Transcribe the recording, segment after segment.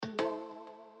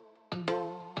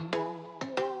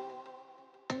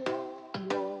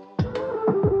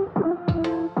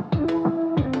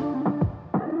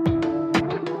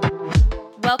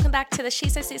welcome back to the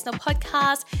She's So Seasonal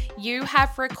podcast. You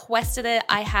have requested it.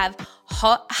 I have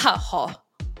hot. I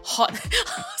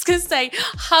was going to say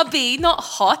hubby, not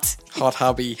hot. Hot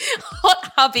hubby.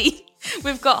 Hot hubby.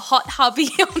 We've got hot hubby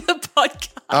on the podcast.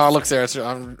 Oh, look, Sarah, it's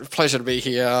a pleasure to be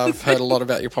here. I've heard a lot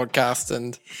about your podcast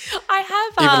and I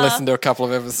have even listened to a couple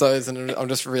of episodes, and I'm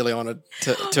just really honoured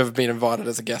to have been invited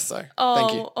as a guest. So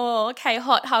thank you. Oh, okay,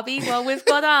 hot hubby. Well, we've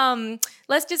got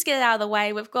let's just get it out of the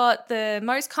way. We've got the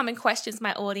most common questions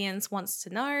my audience wants to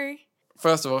know.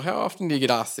 First of all, how often do you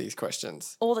get asked these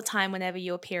questions? All the time whenever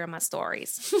you appear in my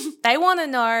stories. They want to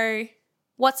know,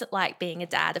 what's it like being a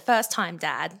dad, a first-time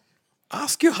dad?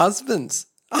 Ask your husbands.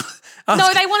 No,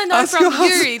 they want to know from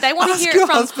you. They want to hear it from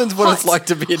husbands what it's like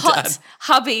to be a dad.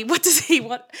 Hubby, what does he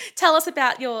want? Tell us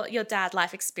about your dad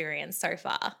life experience so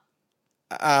far.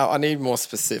 I need more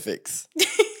specifics.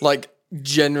 Like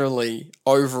generally,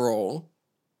 overall,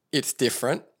 it's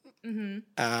different.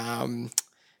 Mm-hmm.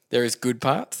 There is good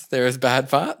parts. There is bad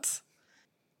parts.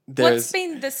 What's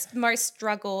been the most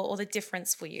struggle or the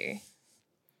difference for you?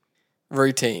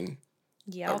 Routine.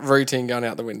 Yeah. Routine going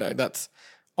out the window.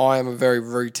 I am a very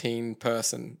routine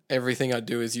person. Everything I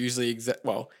do is usually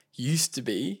used to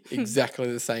be exactly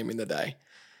the same in the day.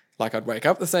 Like I'd wake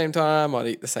up at the same time, I'd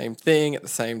eat the same thing at the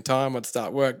same time, I'd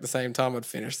start work at the same time, I'd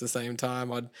finish the same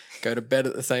time, I'd go to bed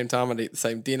at the same time, I'd eat the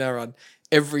same dinner,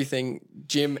 everything,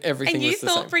 gym, everything was the same.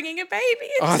 And you thought bringing a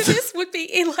baby into this would be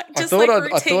routine?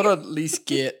 I thought I'd at least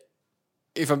get,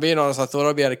 if I'm being honest, I thought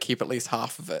I'd be able to keep at least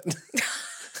half of it.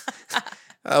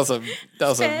 That was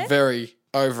a very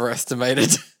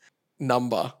overestimated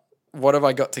number. What have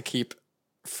I got to keep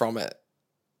from it?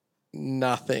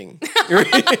 Nothing.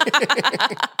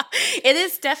 It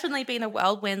has definitely been a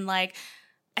whirlwind. Like,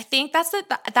 I think that's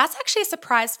actually a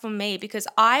surprise for me because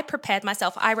I prepared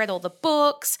myself. I read all the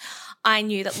books. I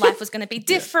knew that life was going to be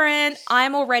different. Yeah.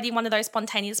 I'm already one of those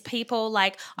spontaneous people.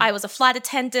 Like, I was a flight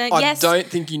attendant. I don't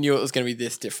think you knew it was going to be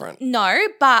this different. No,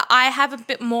 but I have a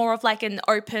bit more of like an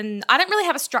open, I don't really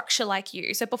have a structure like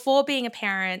you. So before being a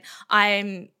parent,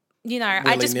 I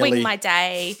just wing my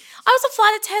day. I was a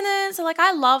flight attendant, so like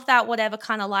I love that whatever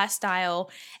kind of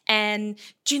lifestyle. And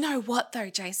do you know what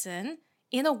though, Jason?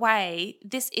 In a way,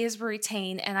 this is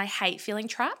routine and I hate feeling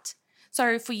trapped.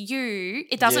 So for you,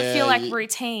 it doesn't feel like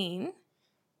routine,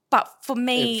 but for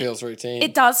me, it feels routine.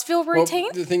 It does feel routine.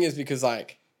 Well, the thing is because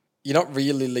like you're not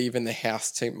really leaving the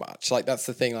house too much. Like that's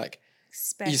the thing. Like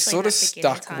especially you're sort of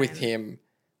stuck with him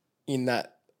in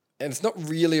that. And it's not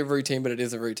really a routine, but it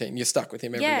is a routine. You're stuck with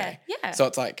him every day. Yeah. So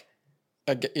it's like,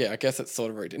 I guess it's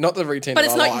sort of routine. Not the routine but that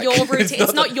I like. But it's not your routine.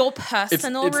 It's not your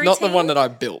personal routine. It's not the one that I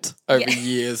built over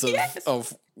years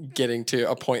of getting to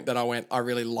a point that I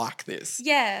really like this.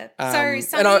 Yeah.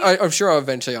 And I'm sure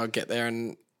eventually I'll get there.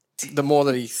 And the more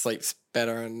that he sleeps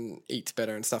better and eats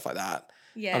better and stuff like that,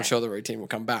 I'm sure the routine will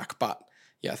come back. But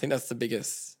yeah, I think that's the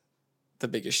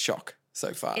biggest shock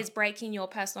so far. Is breaking your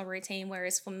personal routine,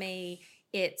 whereas for me,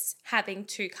 it's having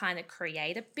to kind of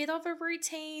create a bit of a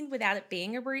routine without it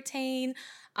being a routine.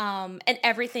 And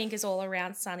everything is all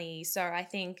around Sunny. So I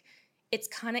think it's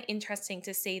kind of interesting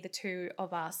to see the two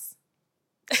of us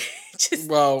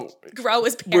grow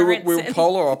as parents. We were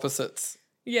polar opposites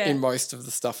in most of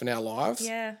the stuff in our lives.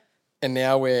 Yeah. And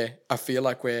now I feel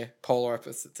like we're polar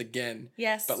opposites again.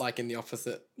 Yes. But like in the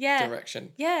opposite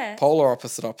direction. Yeah. Polar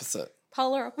opposite.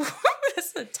 Polar opposite.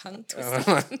 That's a tongue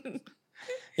twister.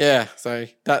 Yeah, so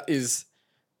that is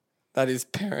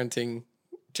parenting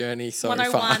journey so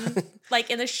 101, far. like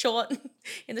in the short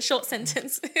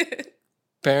sentence.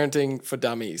 Parenting for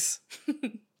dummies.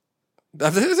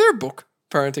 Is there a book,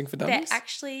 Parenting for Dummies? There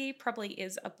actually probably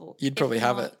is a book. You'd probably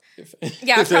have it.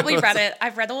 Yeah, I've probably read it.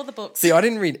 I've read all the books. See, I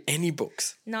didn't read any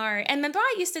books. No, and remember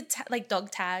I used to dog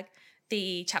tag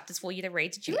the chapters for you to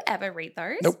read. Did you ever read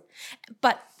those? Nope.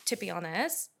 But to be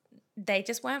honest, they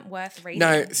just weren't worth reading.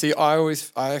 No, see,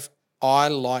 I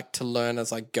like to learn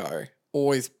as I go.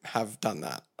 Always have done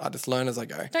that. I just learn as I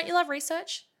go. Don't you love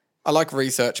research? I like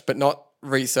research, but not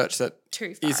research that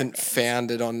isn't advanced.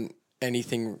 Founded on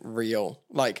anything real.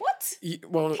 Like what?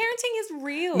 Parenting is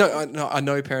real. No, I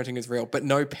know parenting is real, but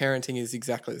no parenting is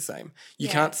exactly the same. You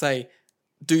can't say,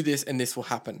 do this and this will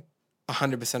happen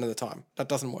 100% of the time. That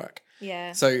doesn't work.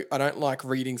 Yeah. So I don't like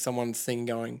reading someone's thing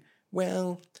going,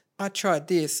 well, I tried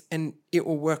this and it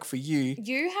will work for you.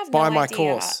 You have buy no my idea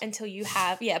course. Until you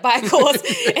have, buy a course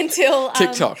until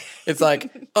TikTok. It's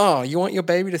like, oh, you want your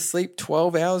baby to sleep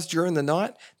 12 hours during the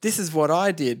night? This is what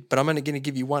I did, but I'm only going to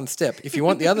give you one step. If you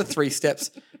want the other 3 steps,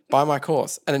 buy my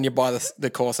course. And then you buy the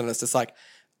course and it's just like,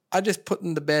 I just put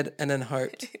in the bed and then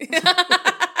hoped.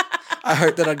 I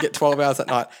hoped that I'd get 12 hours at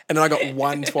night. And then I got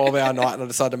one 12-hour night and I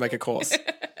decided to make a course.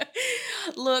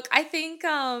 Look, I think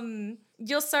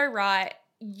you're so right.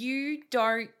 You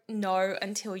don't know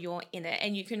until you're in it,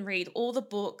 and you can read all the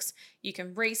books, you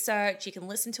can research, you can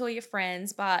listen to all your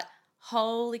friends, but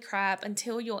holy crap,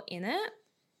 until you're in it,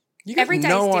 You got every day's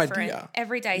no different. idea.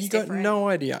 Every day's You got different. no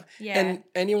idea. Yeah. And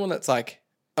anyone that's like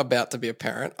about to be a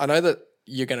parent, I know that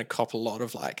you're going to cop a lot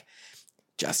of like,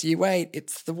 just you wait,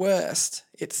 it's the worst.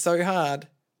 It's so hard.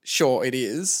 Sure, it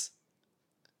is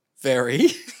very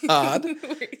hard,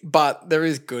 but there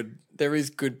is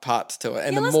good parts to it.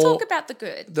 And let's talk about the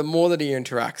good. The more that he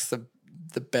interacts,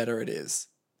 the better it is.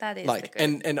 That is like, the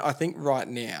good. And I think right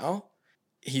now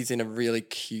he's in a really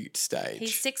cute stage.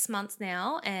 He's 6 months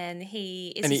now, and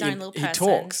he is his own little person.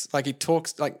 He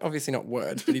talks like obviously not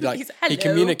words, but he Hello.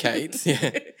 communicates.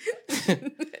 Yeah.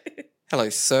 Hello,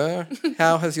 sir.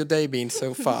 How has your day been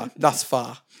so far? Thus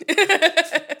far.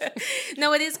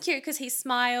 No, it is cute because he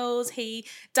smiles. He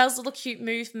does little cute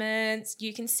movements.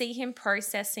 You can see him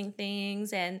processing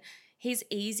things, and he's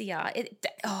easier.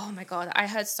 Oh my God, I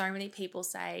heard so many people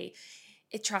say,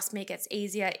 trust me, it gets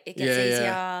easier. It gets easier.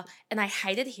 Yeah. And I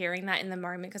hated hearing that in the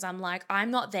moment because I'm like, I'm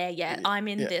not there yet. I'm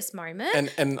in this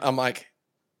moment. And I'm like,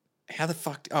 how the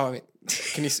fuck? Oh, you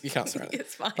can't swear at it.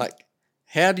 It's fine. Like,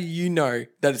 how do you know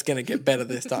that it's going to get better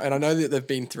this time? And I know that they've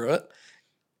been through it.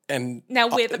 And now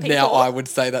we're the people. Now I would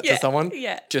say that to someone.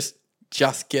 Yeah. Just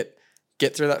get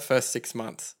through that first 6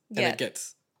 months and it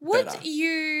gets better. Would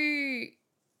you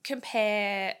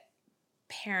compare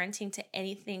parenting to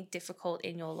anything difficult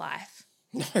in your life?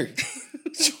 No.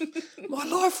 My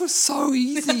life was so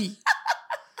easy.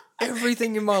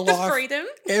 Everything in my life. Freedom.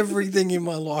 Everything in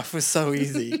my life was so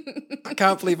easy. I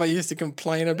can't believe I used to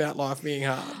complain about life being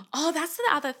hard. Oh, that's the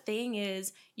other thing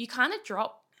is you kind of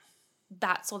drop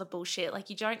that sort of bullshit. Like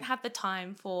you don't have the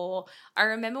time for, I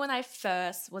remember when I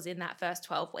first was in that first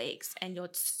 12 weeks and you're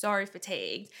so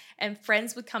fatigued and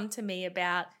friends would come to me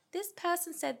about, this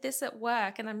person said this at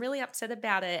work and I'm really upset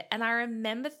about it. And I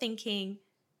remember thinking,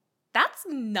 that's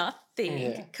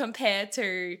nothing compared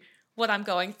to what I'm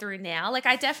going through now. Like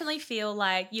I definitely feel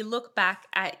like you look back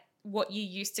at what you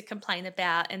used to complain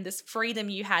about and this freedom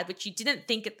you had, which you didn't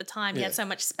think at the time you had so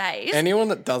much space. Anyone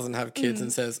that doesn't have kids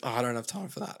and says, oh, I don't have time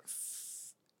for that.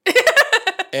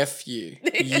 F you.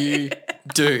 You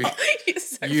do.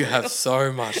 You have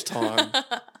so much time.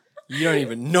 You don't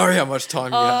even know how much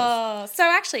time you have. So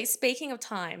actually, speaking of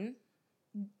time,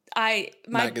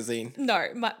 Magazine. No,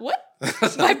 what?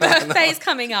 My birthday's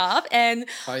coming up, and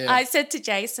I said to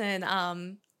Jason,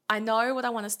 I know what I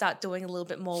want to start doing a little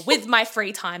bit more with my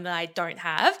free time that I don't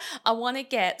have. I want to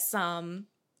get some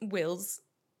boots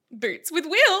with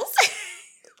wheels.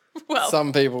 Well,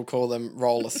 some people call them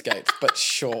roller skates, but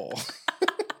sure.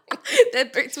 They're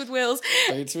boots with wheels.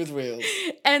 Boots with wheels.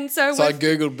 And so I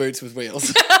Googled boots with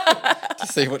wheels to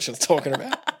see what she was talking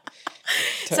about.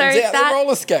 Turns out they're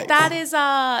roller skates. That is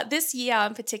this year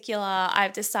in particular,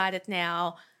 I've decided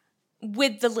now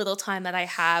with the little time that I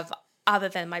have other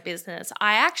than my business,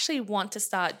 I actually want to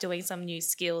start doing some new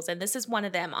skills. And this is one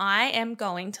of them. I am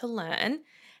going to learn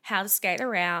how to skate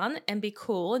around and be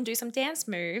cool and do some dance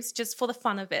moves just for the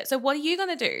fun of it. So what are you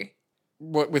going to do?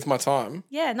 What, with my time?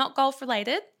 Yeah, not golf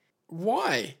related.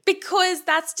 Why? Because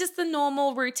that's just the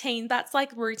normal routine. That's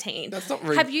like routine. That's not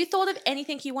Have you thought of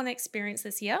anything you want to experience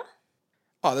this year?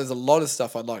 Oh, there's a lot of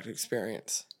stuff I'd like to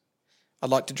experience. I'd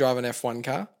like to drive an F1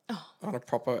 car on a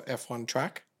proper F1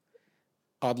 track.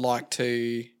 I'd like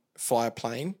to fly a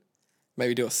plane,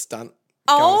 maybe do a stunt,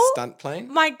 go on a stunt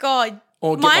plane. My God.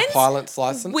 Or get my pilot's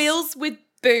license. Wheels with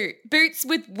boots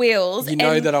with wheels. You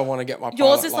know that I want to get my pilot's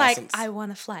license. Yours is license. like, I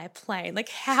want to fly a plane. Like,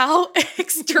 how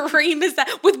extreme is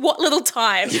that? With what little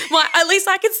time? At least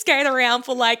I can skate around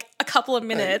for like a couple of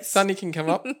minutes. Sonny can come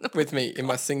up with me in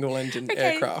my single engine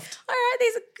aircraft. All right,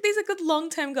 these are good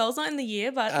long-term goals, not in the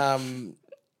year, but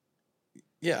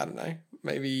yeah, I don't know.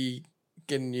 Maybe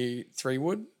get a new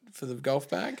 3-wood for the golf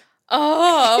bag.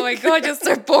 Oh my God, you're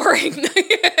so boring.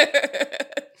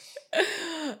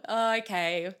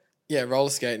 Okay. Yeah, roller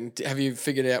skating. Have you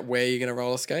figured out where you're going to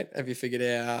roller skate? Have you figured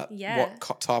out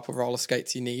what type of roller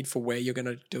skates you need for where you're going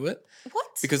to do it? What?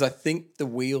 Because I think the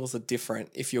wheels are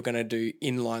different if you're going to do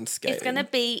inline skating. It's going to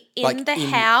be in the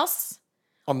house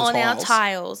on our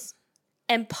tiles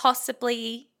and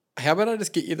possibly... How about I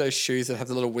just get you those shoes that have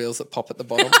the little wheels that pop at the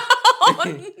bottom?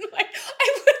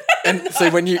 And so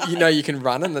when you can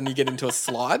run and then you get into a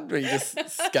slide where you just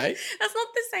skate. That's not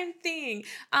the same thing.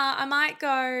 I might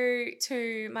go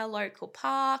to my local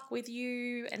park with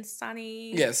you and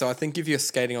Sunny. Yeah, so I think if you're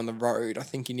skating on the road, I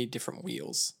think you need different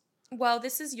wheels. Well,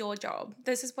 this is your job.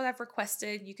 This is what I've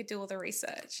requested. You could do all the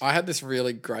research. I had this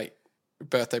really great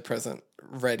birthday present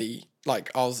ready.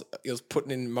 Like it was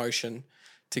putting in motion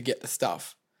to get the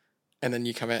stuff. And then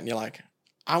you come out and you're like,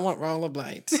 I want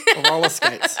rollerblades or roller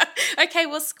skates. Okay,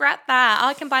 well, scrap that.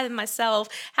 I can buy them myself.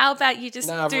 How about you just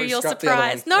do your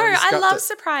surprise? No, I love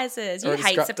surprises. You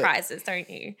hate surprises, don't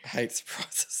you? Hate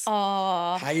surprises.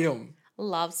 Oh. Hate them.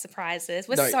 Love surprises.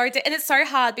 And it's so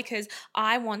hard because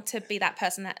I want to be that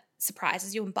person that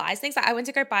surprises you and buys things. Like I went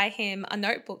to go buy him a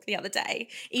notebook the other day.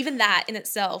 Even that in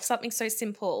itself, something so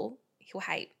simple, he'll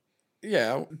hate.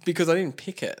 Yeah, because I didn't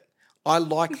pick it. I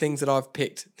like things that I've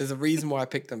picked. There's a reason why I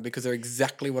picked them, because they're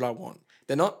exactly what I want.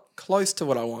 They're not close to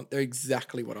what I want. They're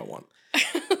exactly what I want.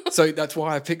 So that's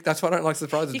why I picked. That's why I don't like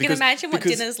surprises. You can imagine what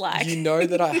dinner's like. You know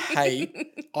that I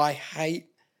hate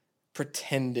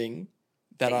pretending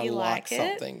that I like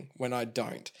something when I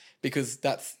don't, because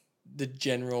that's the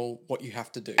general what you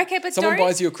have to do. Okay, but someone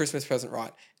buys you a Christmas present,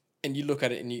 right? And you look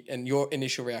at it and your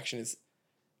initial reaction is,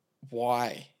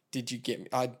 why did you get me?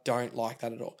 I don't like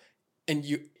that at all. And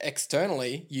you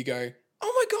externally, you go,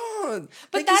 oh my God.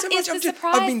 But that is the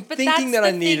surprise. I've been thinking that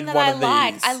I needed one of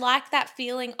these. I like that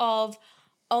feeling of,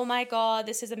 oh my God,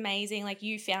 this is amazing. Like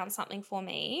you found something for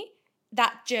me.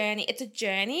 That journey, it's a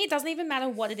journey. It doesn't even matter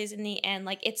what it is in the end.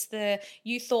 Like it's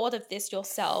you thought of this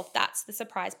yourself. That's the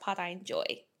surprise part I enjoy.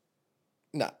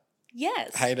 No.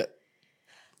 Yes. Hate it.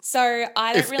 So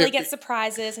I don't really get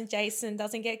surprises, and Jason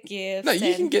doesn't get gifts. No,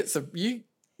 you can get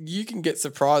you can get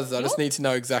surprises. I just need to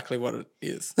know exactly what it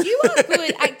is. You are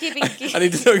good at giving gifts. I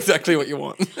need to know exactly what you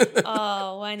want.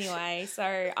 Oh, anyway.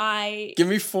 So give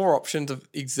me 4 options of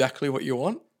exactly what you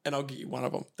want, and I'll get you one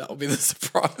of them. That'll be the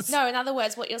surprise. No, in other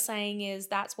words, what you're saying is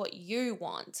that's what you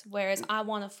want, whereas I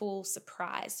want a full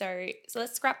surprise. So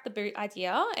let's scrap the boot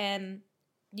idea, and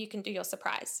you can do your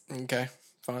surprise. Okay,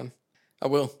 fine. I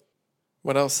will.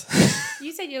 What else?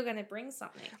 You said you were going to bring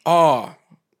something. Oh,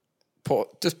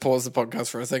 just pause the podcast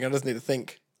for a second. I just need to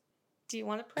think. Do you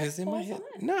want to press pause on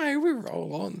it? No, we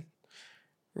roll on.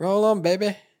 Roll on,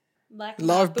 baby. Like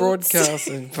live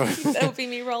broadcasting. That'll be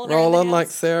me rolling roll around on like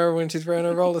Sarah when she's wearing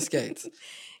her roller skates.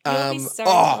 You'll be so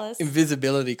jealous.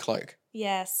 Invisibility cloak.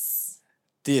 Yes.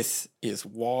 This is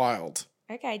wild.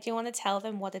 Okay, do you want to tell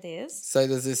them what it is? So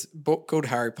there's this book called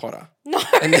Harry Potter. No.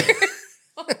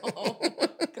 Oh my God.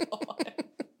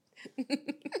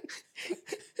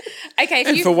 Okay,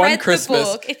 if you've read the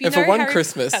book, if you know Harry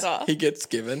Potter, he gets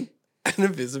given an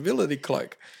invisibility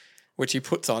cloak, which he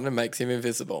puts on and makes him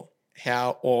invisible.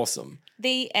 How awesome.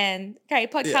 The end. Okay,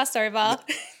 podcast over.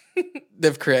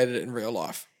 They've created it in real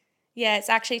life. Yeah, it's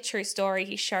actually a true story.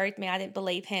 He showed me. I didn't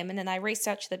believe him. And then I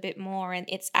researched a bit more, and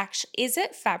it's actually, is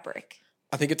it fabric?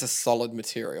 I think it's a solid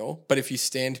material, but if you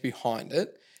stand behind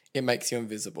it, it makes you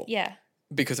invisible. Yeah.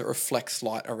 Because it reflects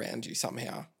light around you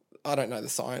somehow. I don't know the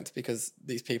science because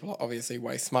these people are obviously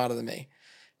way smarter than me.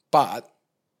 But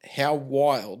how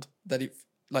wild that if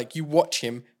like you watch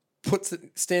him,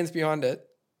 stands behind it,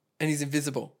 and he's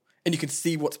invisible. And you can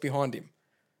see what's behind him.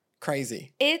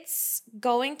 Crazy. It's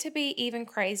going to be even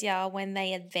crazier when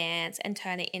they advance and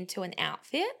turn it into an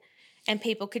outfit and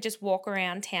people could just walk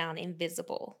around town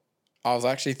invisible. I was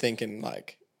actually thinking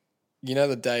like, you know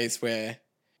the days where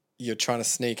you're trying to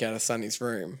sneak out of Sonny's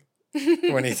room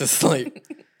when he's asleep?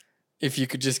 If you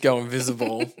could just go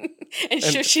invisible. and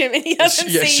shush him and he doesn't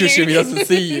see you. Yeah, shush him, he doesn't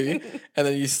see you. And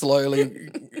then you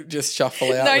slowly just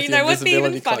shuffle out with your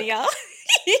invisibility cloak. No, you know what's even funnier?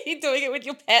 You're doing it with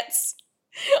your pets.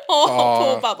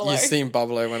 Oh, poor Bubblo. You've seen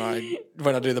Bubblo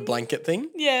when I do the blanket thing?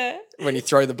 Yeah. When you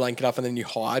throw the blanket up and then you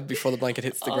hide before the blanket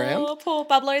hits the ground? Oh, poor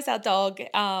Bubblo's our dog.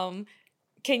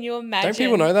 Can you imagine? Don't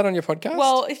people know that on your podcast?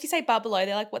 Well, if you say Bubblo,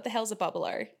 they're like, what the hell's a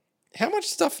Bubblo? How much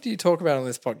stuff do you talk about on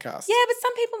this podcast? Yeah, but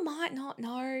some people might not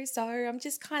know, so I'm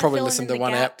just kind of probably listen to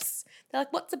one gaps. They're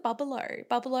like, what's a Bubblo?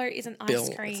 Bubblo is an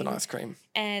ice cream. It's an ice cream.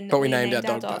 But we named our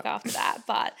dog after that.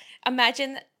 But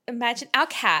imagine our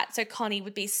cat, so Connie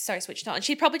would be so switched on.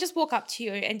 She'd probably just walk up to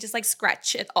you and just like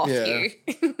scratch it off you.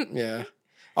 Yeah.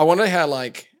 I wonder how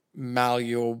like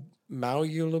malleable,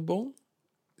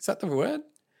 is that the word?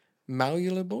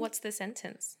 Malleable? What's the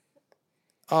sentence?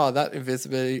 Oh, that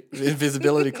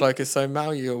invisibility cloak is so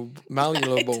malleable.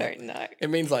 I don't know. It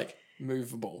means like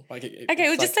movable. Like okay,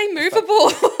 we'll just say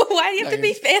movable. Why do you have to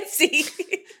be fancy?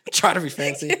 Try to be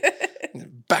fancy.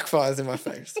 Backfires in my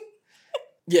face.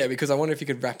 Yeah, because I wonder if you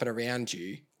could wrap it around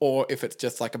you or if it's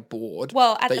just like a board.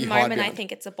 Well, at the moment, I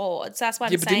think it's a board. So that's why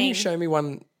I'm saying. Yeah, but didn't you show me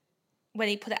one? When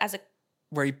he put it as a...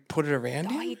 Where he put it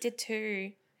around you? Oh, he did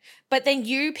too. But then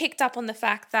you picked up on the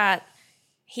fact that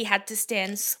he had to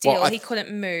stand still. Well, he couldn't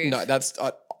move. No,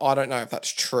 I don't know if that's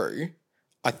true.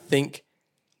 I think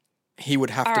he would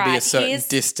have to be a certain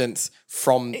distance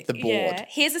from the board. Yeah.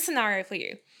 Here's a scenario for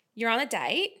you. You're on a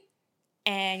date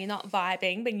and you're not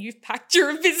vibing, but you've packed your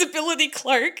invisibility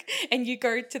cloak and you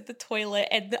go to the toilet,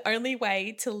 and the only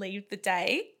way to leave the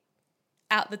date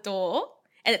out the door,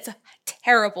 and it's a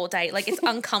terrible date, like it's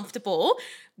uncomfortable,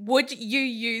 would you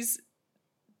use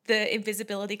the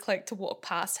invisibility cloak to walk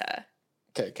past her?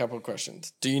 Okay, a couple of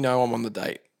questions. Do you know I'm on the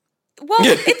date? Well,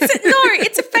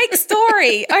 it's a fake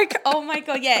story. Okay. Oh my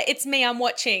God, yeah, it's me, I'm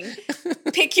watching.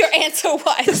 Pick your answer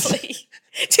wisely.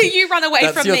 Do you run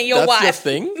away from me, your wife? That's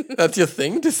your thing? That's your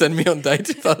thing, to send me on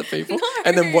dates with other people? No.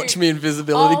 And then watch me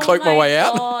invisibility cloak my way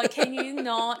out? Oh, can you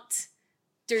not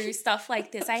do stuff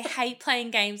like this? I hate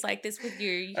playing games like this with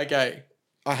you. Okay,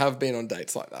 I have been on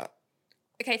dates like that.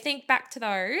 Okay, think back to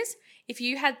those. If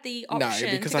you had the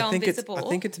option to go invisible. I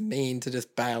think it's mean to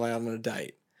just bail out on a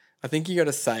date. I think you got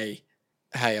to say,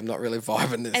 hey, I'm not really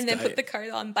vibing this and then date. Put the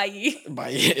coat on, bye.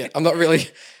 Yeah, I'm not really,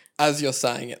 as you're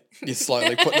saying it, you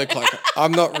slowly put the cloak on.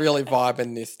 I'm not really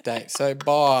vibing this date, so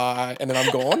bye. And then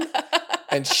I'm gone.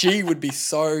 And she would be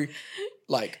so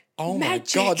like, oh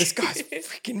magic. My God, this guy's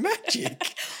freaking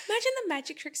magic. Imagine the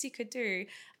magic tricks you could do.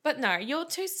 But no, you're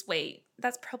too sweet.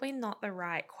 That's probably not the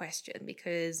right question,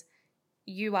 because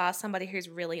you are somebody who's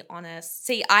really honest.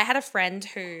 See, I had a friend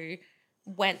who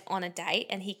went on a date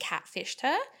and he catfished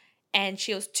her, and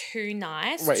she was too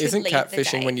nice. Wait, to isn't leave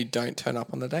catfishing when you don't turn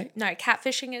up on the date? No,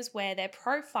 catfishing is where their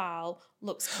profile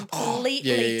looks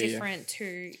completely different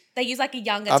to. They use like a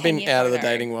younger. I've been out of the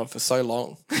dating world for so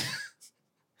long.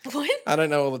 What? I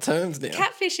don't know all the terms now.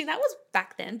 Catfishing, that was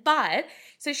back then. But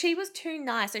so she was too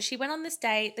nice. So she went on this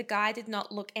date. The guy did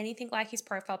not look anything like his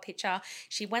profile picture.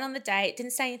 She went on the date,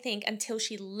 didn't say anything until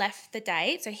she left the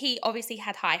date. So he obviously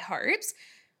had high hopes.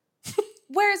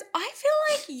 Whereas I feel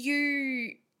like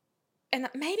you, and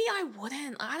maybe I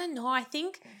wouldn't. I don't know. I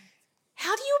think,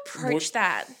 how do you approach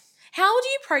that? How do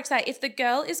you approach that if the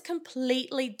girl is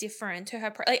completely different to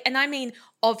her? And I mean,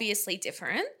 obviously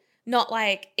different. Not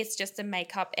like it's just a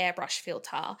makeup airbrush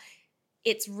filter.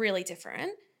 It's really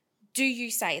different. Do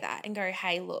you say that and go,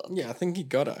 hey, look? Yeah, I think you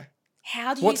gotta.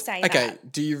 How do you say that? Okay,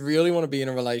 do you really want to be in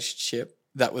a relationship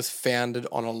that was founded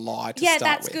on a lie to start with? Yeah,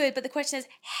 that's good. But the question is,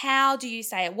 how do you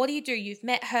say it? What do? You've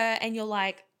met her and you're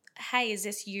like, hey, is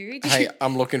this you?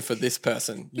 I'm looking for this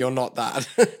person. You're not that.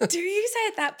 Do you say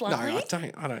it that bluntly?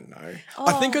 No, I don't know. Oh.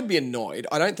 I think I'd be annoyed.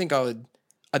 I don't think I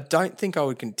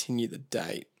would continue the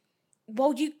date.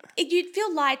 Well, you'd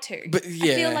feel lied to. But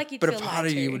yeah, I feel like you'd feel lied to. But a part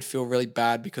of you would feel really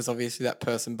bad because obviously that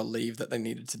person believed that they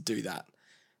needed to do that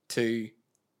to.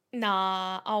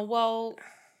 Nah. Oh,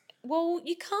 well,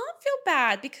 you can't feel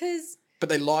bad because. But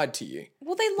they lied to you.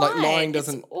 Well, they lied. Like lying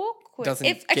doesn't. It's awkward.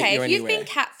 If you've been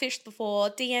catfished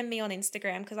before, DM me on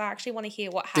Instagram because I actually want to hear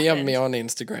what happened. DM me on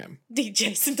Instagram.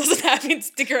 Jason doesn't have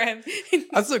Instagram.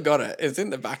 I still got it. It's in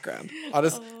the background.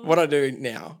 What I do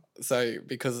now. So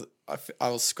because I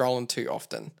was scrolling too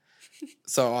often,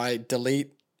 so I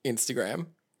delete Instagram,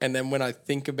 and then when I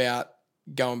think about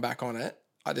going back on it,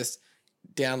 I just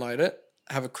download it,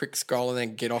 have a quick scroll, and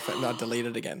then get off it, and I delete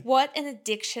it again. What an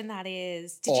addiction that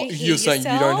is! Did you hear you're yourself?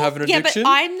 Saying you don't have an addiction? Yeah, but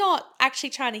I'm not actually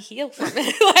trying to heal from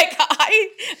it.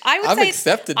 Like I've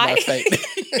accepted my fate.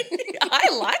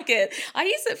 I like it. I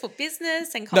use it for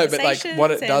business and conversations. No, but like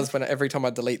what it does every time I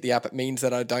delete the app, it means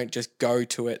that I don't just go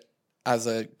to it as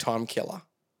a time killer.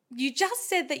 You just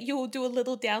said that you'll do a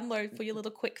little download for your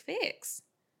little quick fix.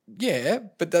 Yeah,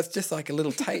 but that's just like a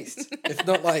little taste. It's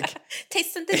not like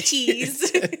tasting the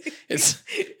cheese.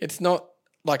 It's not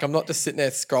like I'm not just sitting there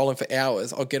scrolling for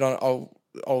hours. I'll get on.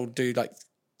 I'll do like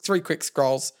 3 quick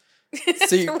scrolls.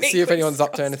 See if anyone's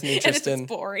up to anything interesting.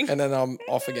 Boring. And then I'm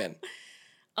off again.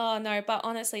 Oh no, but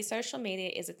honestly, social media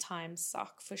is a time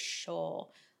suck for sure.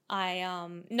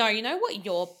 No, you know what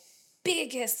your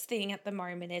biggest thing at the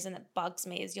moment is, and it bugs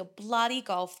me, is your bloody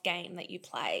golf game that you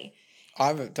play.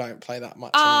 I don't play that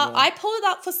much anymore. I pulled it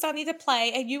up for Sunny to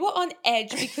play, and you were on edge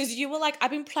because you were like,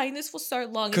 I've been playing this for so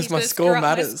long. Because my score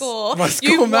matters. My score matters.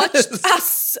 You watched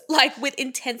us like with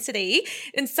intensity,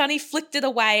 and Sunny flicked it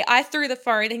away. I threw the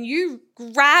phone, and you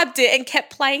grabbed it and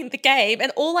kept playing the game.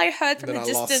 And all I heard from the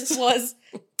distance was,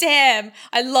 damn,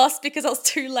 I lost because I was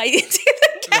too late into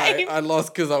the game. No, I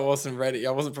lost because I wasn't ready.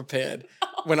 I wasn't prepared.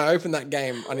 When I open that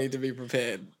game, I need to be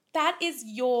prepared. That is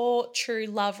your true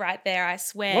love right there, I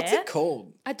swear. What's it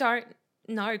called? I don't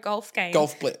know. Golf game.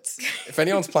 Golf Blitz. If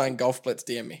anyone's playing Golf Blitz,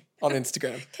 DM me on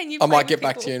Instagram. Can you? I might get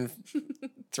back to you in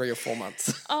 3 or 4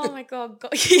 months. Oh my god.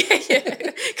 Yeah.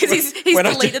 Because he's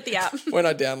deleted the app. When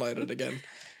I download it again.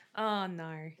 Oh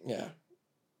no. Yeah.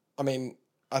 I mean,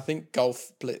 I think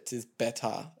Golf Blitz is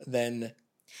better than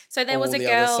So there was a the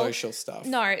girl. other social stuff.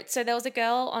 No, so there was a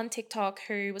girl on TikTok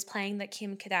who was playing the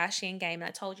Kim Kardashian game, and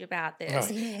I told you about this.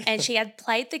 Oh, yeah. And she had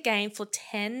played the game for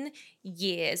 10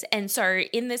 years. And so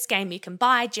in this game, you can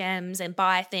buy gems and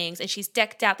buy things, and she's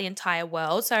decked out the entire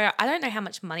world. So I don't know how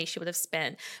much money she would have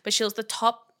spent, but she was the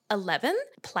top 11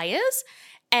 players,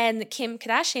 and Kim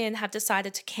Kardashian have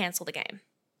decided to cancel the game.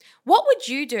 What would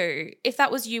you do if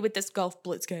that was you with this golf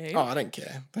blitz game? Oh, I don't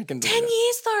care. They can do 10 it.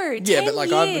 years though. Yeah, 10 but like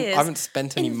years. I haven't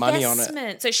spent any money on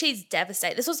it. So she's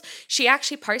devastated. She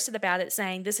actually posted about it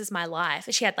saying, this is my life.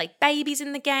 She had like babies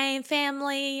in the game,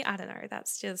 family. I don't know.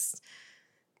 That's just,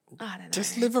 I don't know.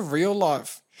 Just live a real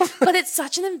life. But it's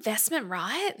such an investment,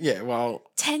 right? Yeah, well.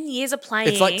 10 years of playing.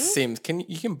 It's like Sims.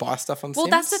 You can buy stuff on Sims?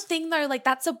 Well, that's the thing though. Like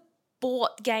that's a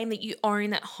bought game that you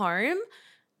own at home.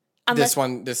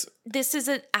 This is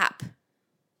an app.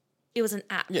 It was an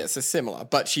app. Yeah, so similar,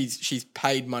 but she's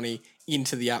paid money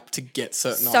into the app to get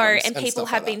certain items. And people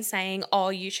have been saying, "Oh,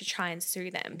 you should try and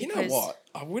sue them." You know what?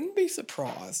 I wouldn't be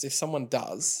surprised if someone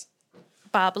does.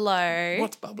 Bablo.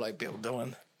 What's Bablo Bill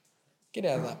doing? Get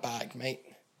out of that bag, mate.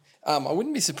 I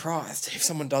wouldn't be surprised if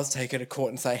someone does take her to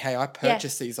court and say, "Hey, I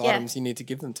purchased these items. You need to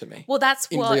give them to me." Well, that's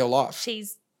in real life.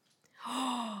 She's.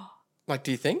 Like,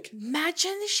 do you think?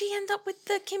 Imagine if she ended up with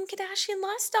the Kim Kardashian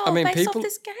lifestyle based off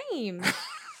this game.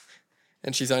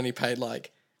 And she's only paid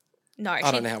like,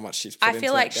 I don't know how much she's put into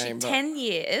that game. I feel like 10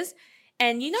 years.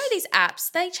 And you know these apps,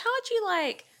 they charge you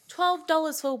like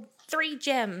 $12 for 3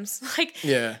 gems. Like,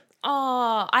 yeah.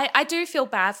 Oh, I do feel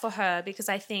bad for her because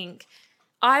I think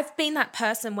I've been that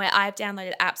person where I've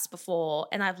downloaded apps before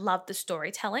and I've loved the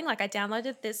storytelling. Like I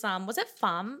downloaded this, was it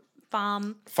Farmville?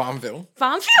 Farmville?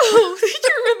 Did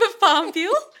you remember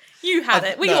Farmville? You had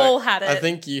it. We all had it. I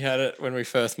think you had it when we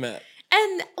first met.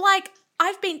 And like,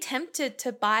 I've been tempted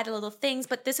to buy the little things,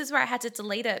 but this is where I had to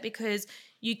delete it because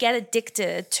you get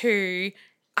addicted to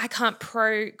I can't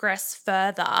progress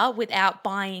further without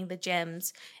buying the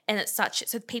gems. And it's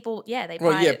so people, they buy.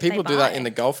 Well, yeah, people do that in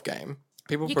the golf game.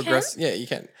 People progress. Yeah, you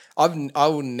can. I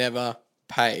will never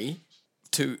pay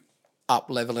to up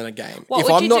level in a game. If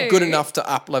I'm not good enough to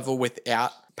up level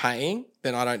without paying,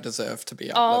 then I don't deserve to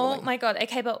be up leveling. Oh my God.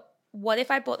 Okay, but what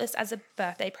if I bought this as a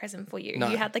birthday present for you? No.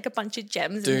 You had like a bunch of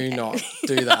gems. Do not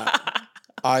do that.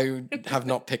 I have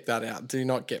not picked that out. Do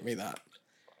not get me that.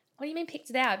 What do you mean picked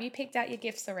it out? Have you picked out your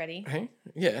gifts already? Hey?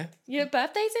 Yeah. Your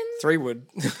birthday's in? 3 wood.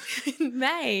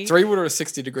 May. 3 wood or a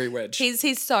 60-degree wedge.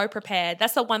 He's so prepared.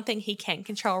 That's the one thing he can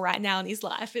control right now in his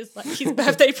life is like his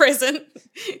birthday present.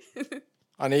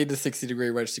 I need the 60-degree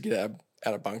wedge to get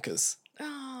out of bunkers.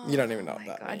 Oh, you don't even know what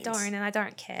that means. I don't, and I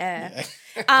don't care.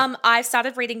 Yeah. I've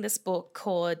started reading this book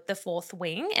called The Fourth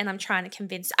Wing, and I'm trying to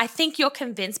convince. I think you're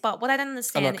convinced, but what I don't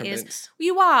understand is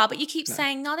you are, but you keep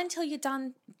saying not until you're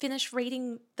finish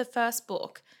reading the first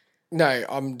book. No,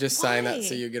 I'm just saying that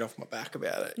so you get off my back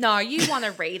about it. No, you want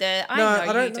to read it. I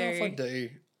don't know if I do.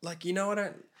 Like,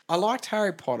 I liked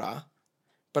Harry Potter,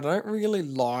 but I don't really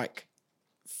like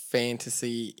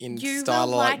fantasy in style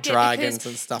like dragons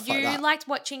and stuff like that. You liked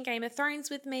watching Game of Thrones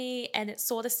with me, and it's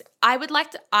sort of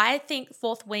I think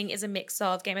Fourth Wing is a mix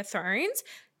of Game of Thrones,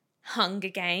 Hunger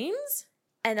Games,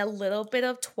 and a little bit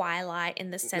of Twilight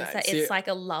in the sense that it's like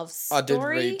a love story. I did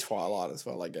read Twilight as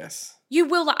well, I guess. You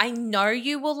will. I know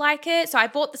you will like it. So I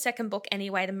bought the second book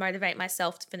anyway to motivate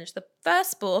myself to finish the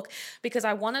first book because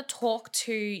I want to talk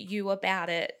to you about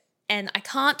it, and I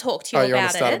can't talk to you about it. You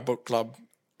want to start a book club?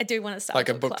 I do want to start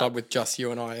a book club with just you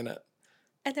and I in it.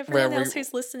 And everyone else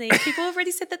who's listening. People have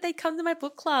already said that they'd come to my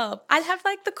book club. I'd have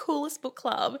like the coolest book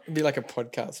club. It'd be like a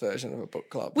podcast version of a book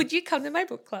club. Would you come to my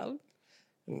book club?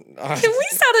 Can we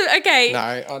start it? Okay. No,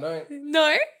 I don't.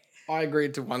 No? I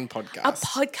agreed to one podcast. A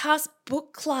podcast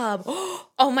book club.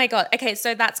 Oh my God. Okay,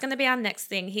 so that's going to be our next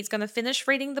thing. He's going to finish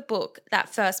reading the book,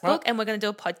 that first book, and we're going to do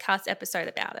a podcast episode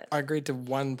about it. I agreed to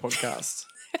one podcast.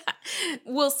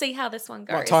 We'll see how this one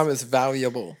goes. My time is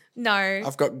valuable. No.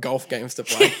 I've got golf games to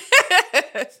play.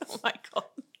 Oh my God.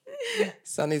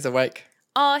 Sonny's awake.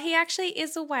 Oh, he actually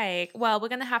is awake. Well, we're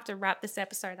going to have to wrap this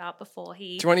episode up before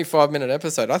 25-minute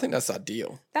episode. I think that's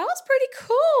ideal. That was pretty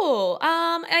cool.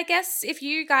 I guess if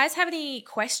you guys have any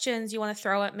questions you want to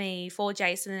throw at me for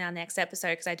Jason in our next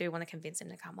episode, because I do want to convince him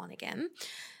to come on again.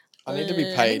 I need to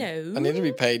be paid. I need to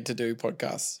be paid to do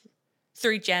podcasts.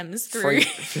 Through gems. Through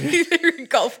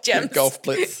golf gems. Golf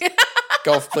blitz.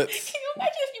 Golf blitz. Can you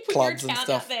imagine if you put your account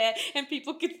out there and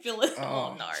people could fill it?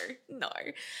 Oh, no.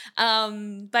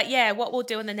 But yeah, what we'll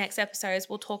do in the next episode is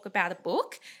we'll talk about a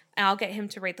book. And I'll get him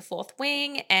to read The Fourth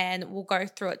Wing and we'll go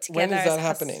through it together. When is that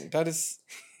happening?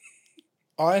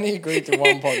 I only agreed to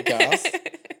one podcast.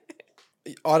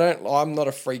 I'm not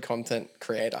a free content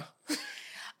creator.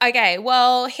 Okay,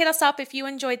 well, hit us up if you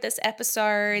enjoyed this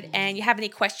episode and you have any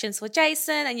questions for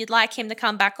Jason and you'd like him to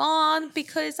come back on,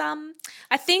 because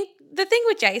I think the thing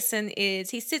with Jason is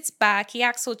he sits back, he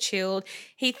acts all chilled,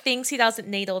 he thinks he doesn't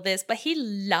need all this, but he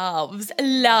loves,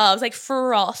 like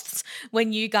froths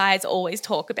when you guys always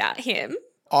talk about him.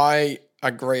 I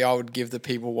agree. I would give the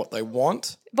people what they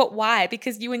want. But why?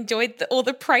 Because you enjoyed all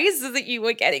the praises that you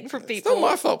were getting from people. It's not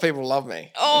my fault people love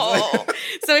me. Oh,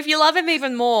 so if you love him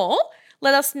even more,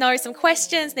 let us know some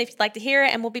questions and if you'd like to hear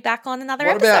it, and we'll be back on another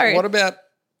episode.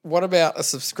 What about a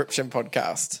subscription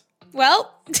podcast?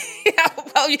 Well,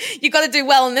 you got to do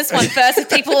well in this one first. If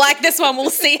people like this one,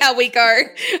 we'll see how we go.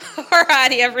 All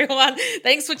righty, everyone.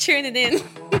 Thanks for tuning in.